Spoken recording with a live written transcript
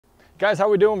Guys, how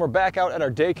we doing? We're back out at our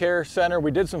daycare center.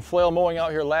 We did some flail mowing out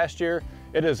here last year.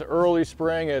 It is early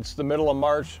spring. It's the middle of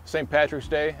March, St. Patrick's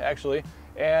Day, actually.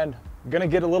 And gonna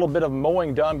get a little bit of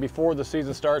mowing done before the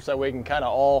season starts. That way we can kind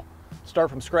of all start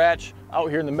from scratch.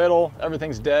 Out here in the middle,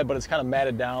 everything's dead, but it's kind of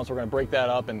matted down. So we're gonna break that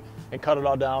up and cut it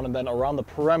all down. And then around the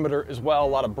perimeter as well, a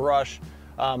lot of brush.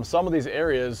 Some of these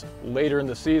areas later in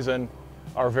the season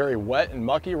are very wet and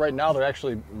mucky. Right now, they're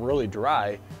actually really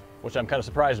dry, which I'm kind of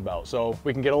surprised about. So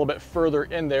we can get a little bit further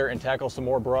in there and tackle some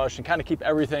more brush and kind of keep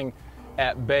everything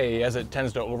at bay as it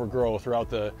tends to overgrow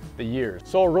throughout the years.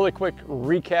 So a really quick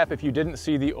recap, if you didn't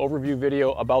see the overview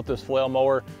video about this flail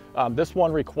mower, this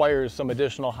one requires some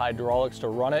additional hydraulics to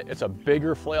run it. It's a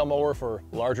bigger flail mower for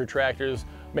larger tractors,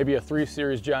 maybe a 3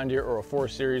 Series John Deere or a 4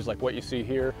 Series like what you see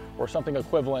here, or something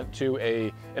equivalent to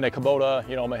in a Kubota,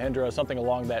 you know, Mahindra, something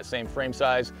along that same frame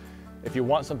size. If you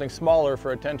want something smaller for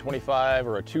a 1025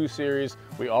 or a 2 Series,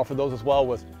 we offer those as well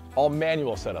with all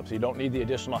manual setups. You don't need the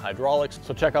additional hydraulics.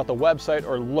 So check out the website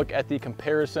or look at the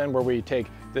comparison where we take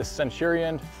this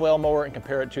Centurion flail mower and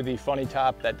compare it to the Funny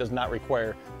Top that does not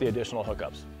require the additional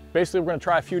hookups. Basically, we're gonna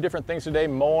try a few different things today,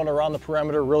 mowing around the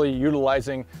perimeter, really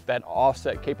utilizing that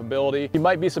offset capability. You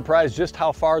might be surprised just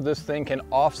how far this thing can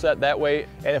offset that way.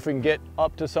 And if we can get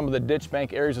up to some of the ditch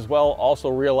bank areas as well, also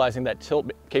realizing that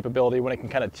tilt capability when it can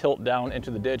kind of tilt down into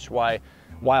the ditch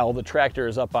while the tractor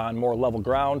is up on more level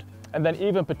ground. And then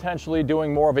even potentially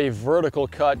doing more of a vertical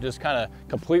cut, just kind of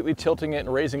completely tilting it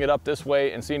and raising it up this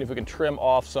way and seeing if we can trim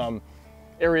off some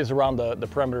areas around the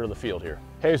perimeter of the field here.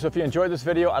 Hey, so if you enjoyed this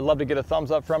video, I'd love to get a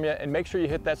thumbs up from you, and make sure you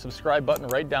hit that subscribe button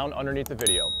right down underneath the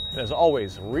video. And as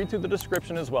always, read through the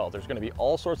description as well. There's gonna be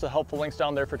all sorts of helpful links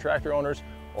down there for tractor owners,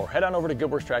 or head on over to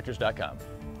goodworkstractors.com.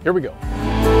 Here we go.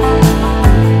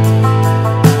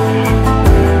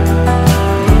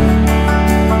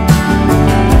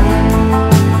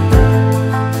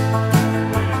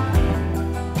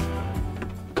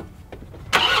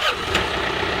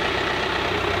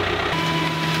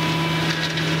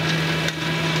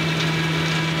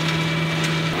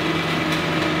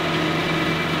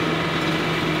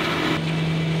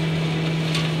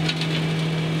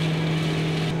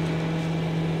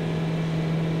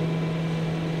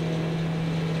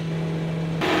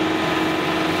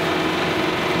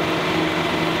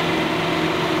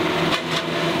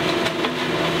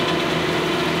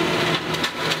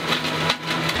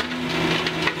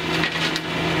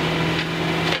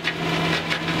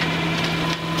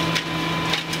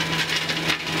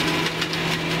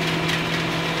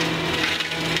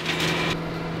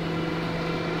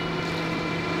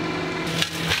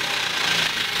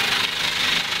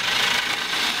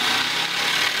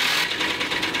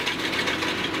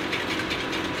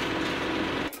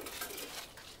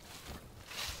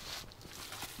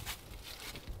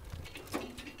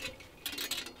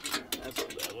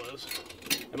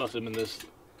 It must have been this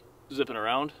zipping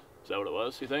around. Is that what it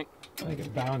was, you think? I think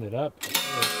it bounded up.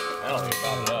 I don't think it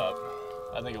bounded up.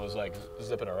 I think it was like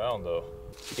zipping around though.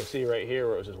 You can see right here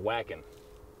where it was just whacking.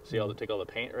 See all take all the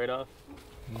paint right off?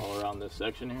 All around this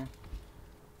section here.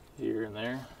 Here and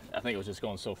there. I think it was just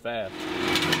going so fast.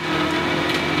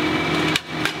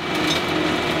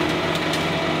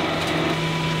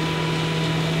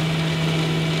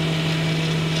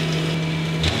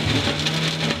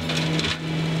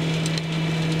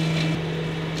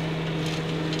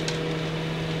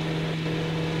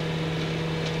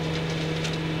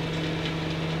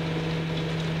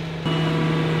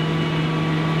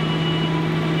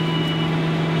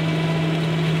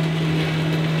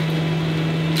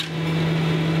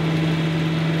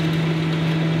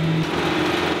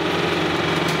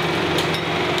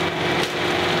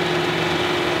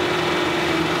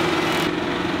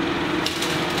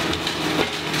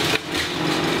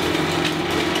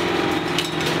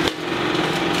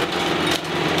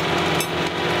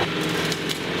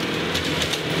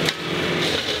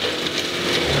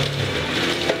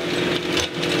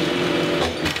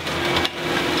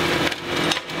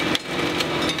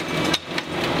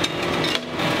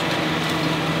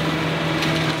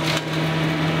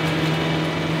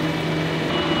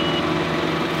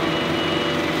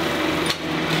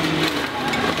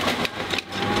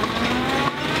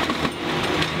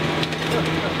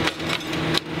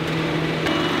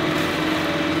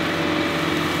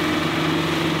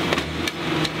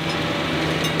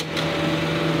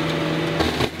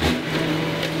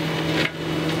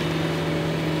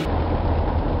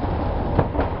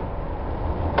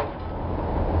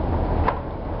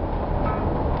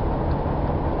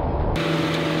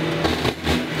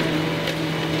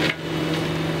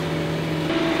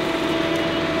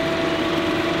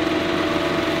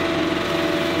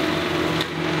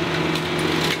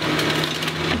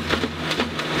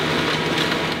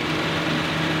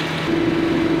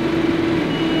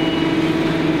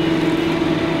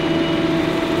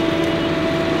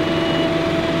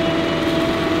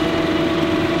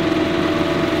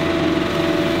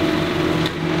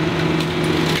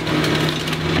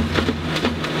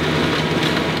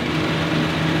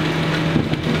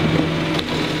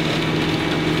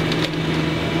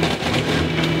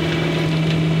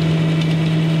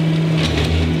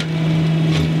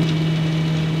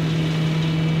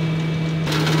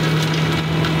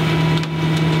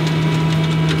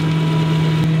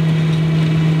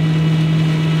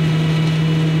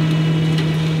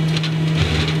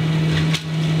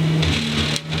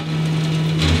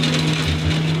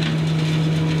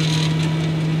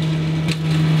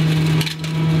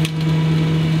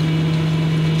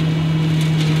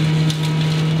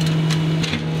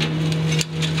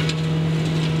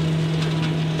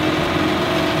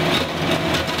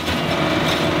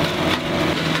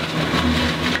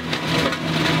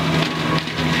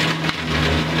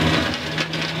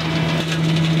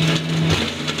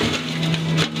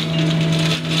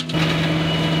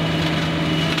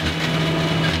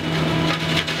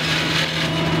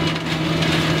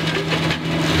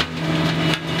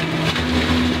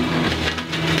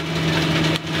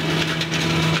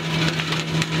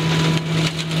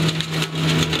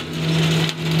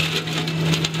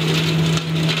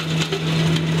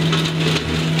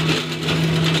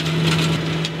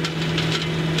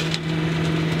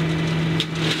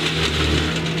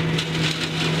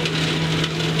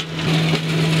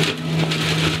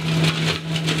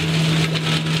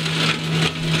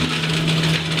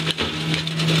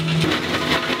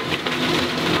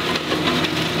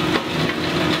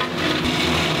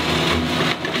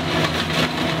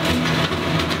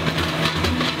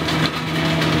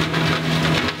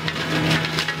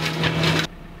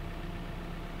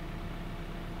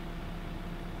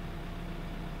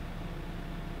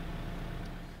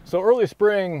 So early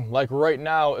spring, like right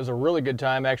now, is a really good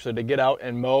time actually to get out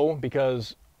and mow,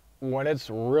 because when it's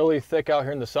really thick out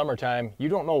here in the summertime, you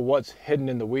don't know what's hidden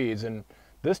in the weeds. And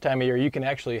this time of year, you can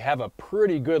actually have a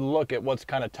pretty good look at what's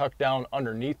kind of tucked down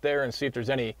underneath there and see if there's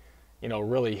any, you know,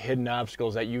 really hidden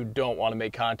obstacles that you don't want to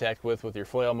make contact with your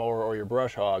flail mower or your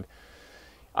brush hog.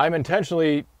 I'm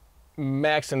intentionally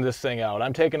maxing this thing out.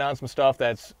 I'm taking on some stuff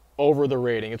that's over the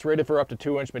rating. It's rated for up to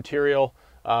 2-inch material.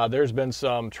 There's been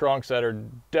some trunks that are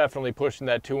definitely pushing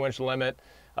that 2-inch limit.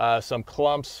 Some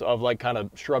clumps of like kind of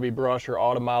shrubby brush or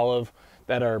autumn olive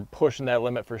that are pushing that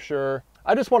limit for sure.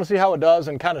 I just want to see how it does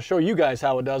and kind of show you guys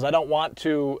how it does. I don't want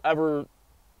to ever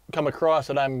come across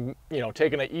that I'm, you know,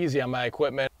 taking it easy on my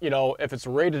equipment. You know, if it's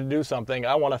rated to do something,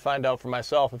 I want to find out for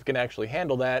myself if it can actually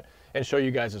handle that and show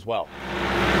you guys as well.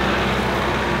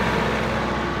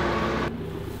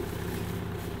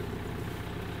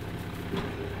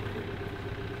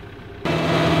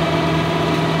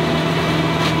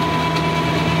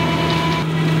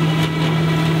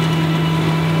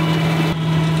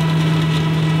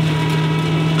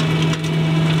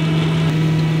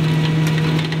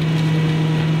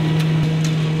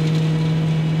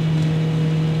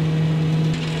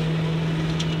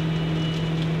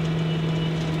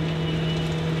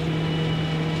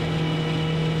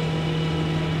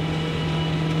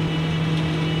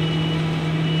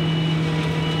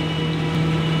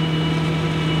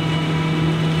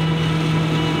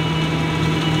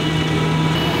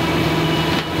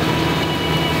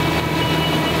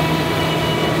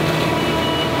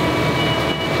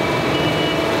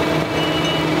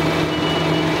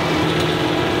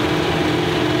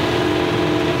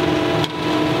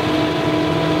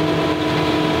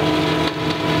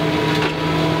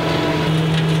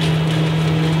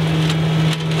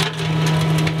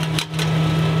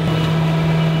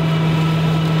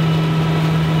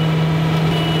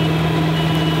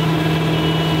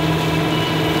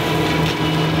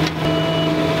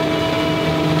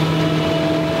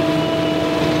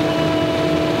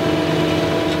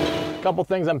 Couple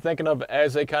things I'm thinking of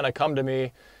as they kind of come to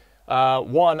me.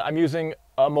 One, I'm using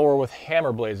a mower with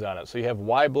hammer blades on it. So you have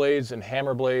Y blades and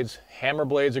hammer blades. Hammer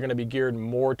blades are going to be geared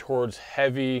more towards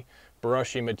heavy,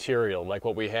 brushy material, like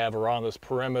what we have around this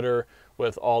perimeter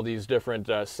with all these different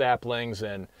saplings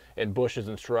and bushes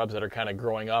and shrubs that are kind of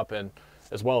growing up, and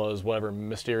as well as whatever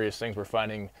mysterious things we're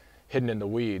finding hidden in the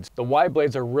weeds. The Y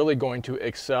blades are really going to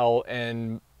excel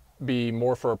and be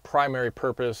more for a primary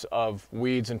purpose of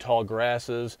weeds and tall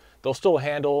grasses. They'll still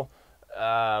handle,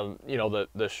 you know,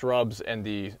 the shrubs and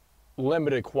the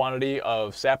limited quantity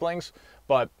of saplings,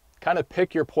 but kind of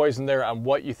pick your poison there on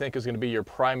what you think is going to be your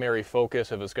primary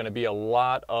focus. If it's going to be a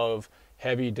lot of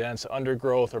heavy, dense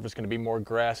undergrowth, or if it's going to be more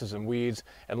grasses and weeds,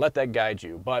 and let that guide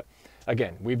you. But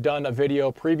again, we've done a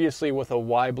video previously with a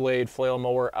Y blade flail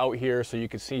mower out here, so you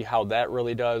can see how that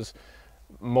really does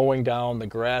mowing down the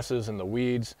grasses and the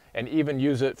weeds, and even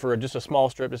use it for just a small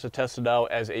strip just to test it out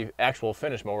as a actual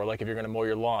finish mower, like if you're going to mow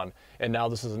your lawn. And now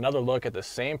this is another look at the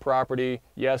same property.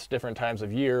 Yes, different times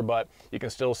of year, but you can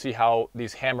still see how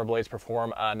these hammer blades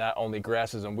perform on not only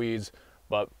grasses and weeds,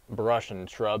 but brush and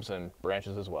shrubs and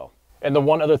branches as well. And the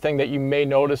one other thing that you may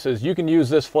notice is you can use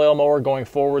this flail mower going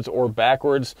forwards or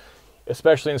backwards,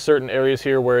 especially in certain areas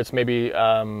here where it's maybe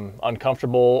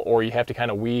uncomfortable, or you have to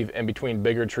kind of weave in between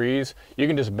bigger trees. You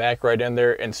can just back right in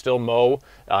there and still mow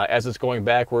as it's going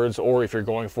backwards, or if you're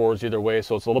going forwards, either way.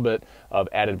 So it's a little bit of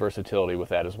added versatility with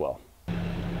that as well.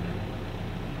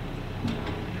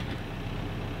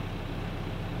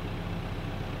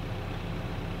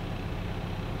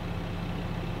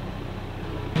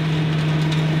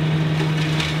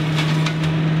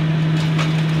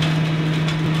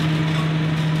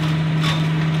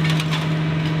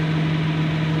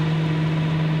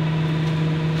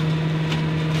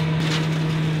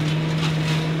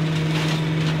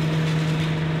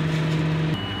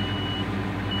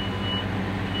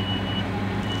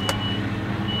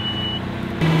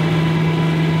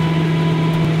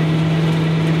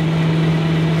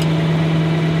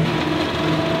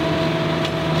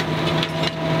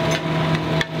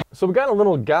 So we got a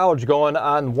little gouge going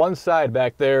on one side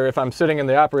back there. If I'm sitting in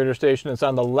the operator station, it's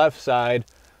on the left side.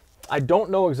 I don't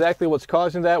know exactly what's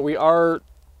causing that. We are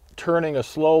turning a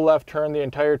slow left turn the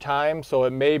entire time, so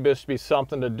it may just be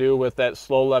something to do with that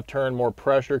slow left turn, more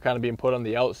pressure kind of being put on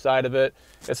the outside of it.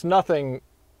 It's nothing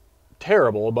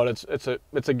terrible, but it's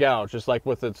a gouge, just like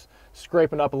with it's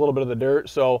scraping up a little bit of the dirt.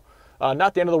 So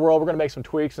not the end of the world. We're going to make some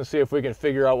tweaks and see if we can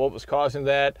figure out what was causing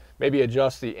that. Maybe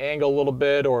adjust the angle a little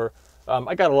bit, or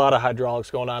I got a lot of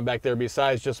hydraulics going on back there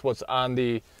besides just what's on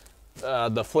the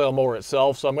flail mower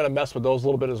itself. So I'm going to mess with those a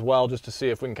little bit as well, just to see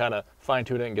if we can kind of fine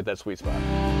tune it and get that sweet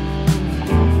spot.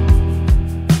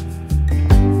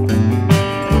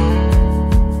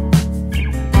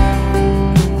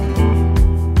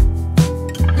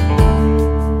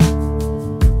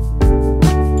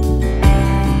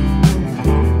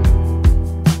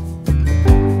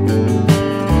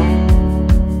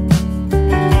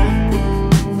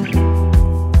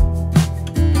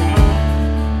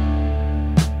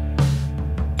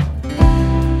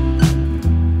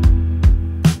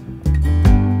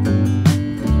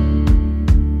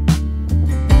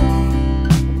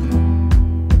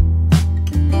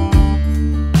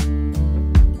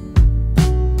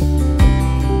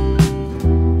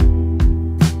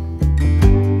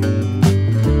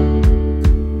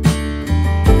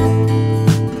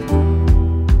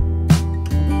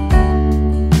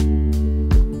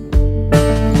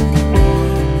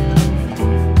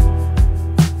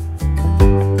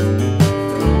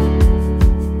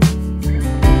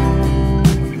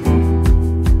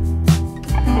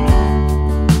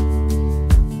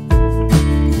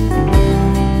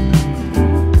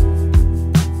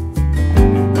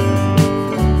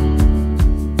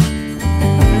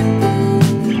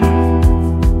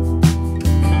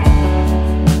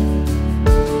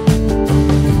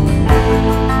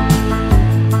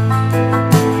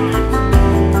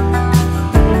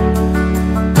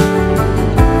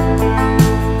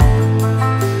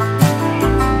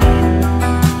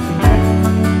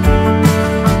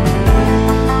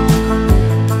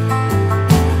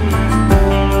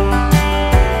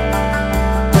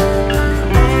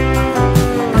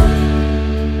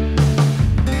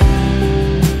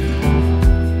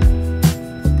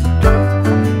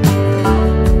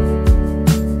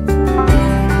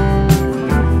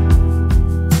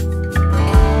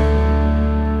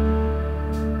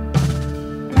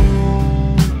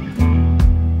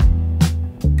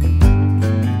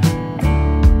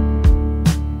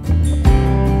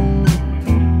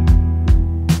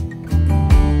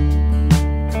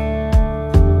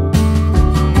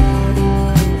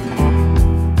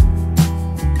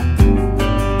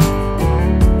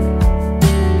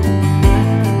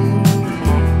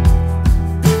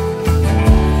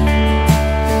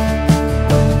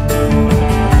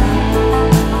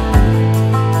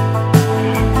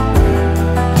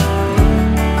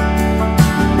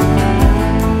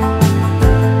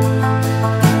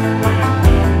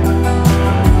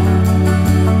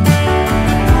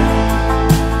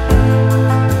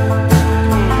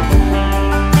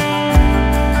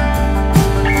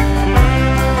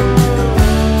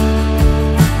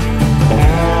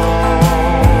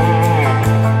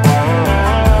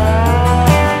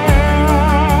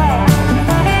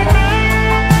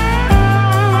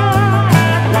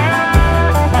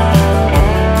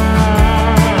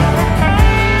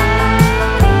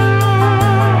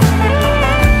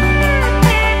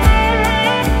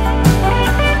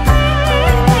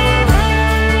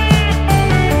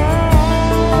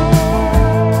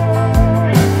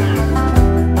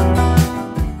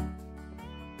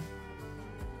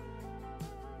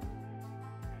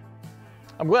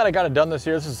 I'm glad I got it done this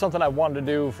year. This is something I wanted to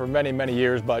do for many, many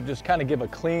years, but just kind of give a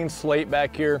clean slate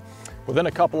back here. Within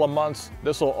a couple of months,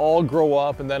 this will all grow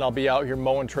up, and then I'll be out here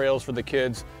mowing trails for the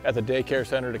kids at the daycare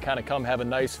center to kind of come have a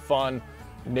nice, fun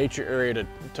nature area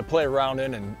to play around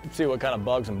in and see what kind of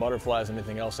bugs and butterflies and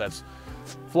anything else that's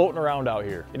floating around out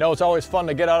here. You know, it's always fun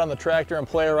to get out on the tractor and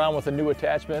play around with a new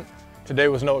attachment. Today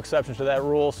was no exception to that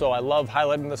rule, so I love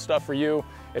highlighting this stuff for you.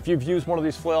 If you've used one of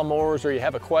these flail mowers or you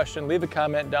have a question, leave a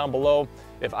comment down below.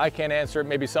 If I can't answer it,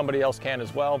 maybe somebody else can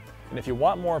as well. And if you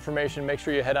want more information, make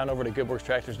sure you head on over to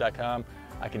goodworkstractors.com.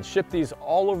 I can ship these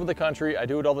all over the country. I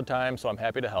do it all the time, so I'm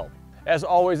happy to help. As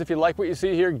always, if you like what you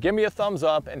see here, give me a thumbs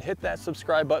up and hit that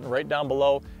subscribe button right down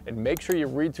below, and make sure you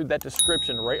read through that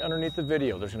description right underneath the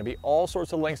video. There's going to be all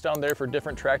sorts of links down there for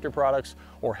different tractor products,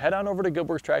 or head on over to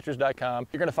goodworkstractors.com.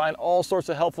 You're going to find all sorts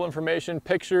of helpful information,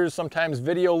 pictures, sometimes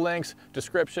video links,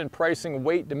 description, pricing,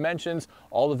 weight, dimensions,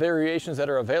 all the variations that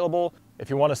are available.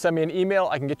 If you want to send me an email,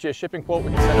 I can get you a shipping quote.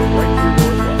 We can send it right to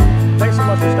your door as well. Thanks so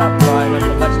much for stopping by, and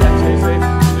until next time, stay safe.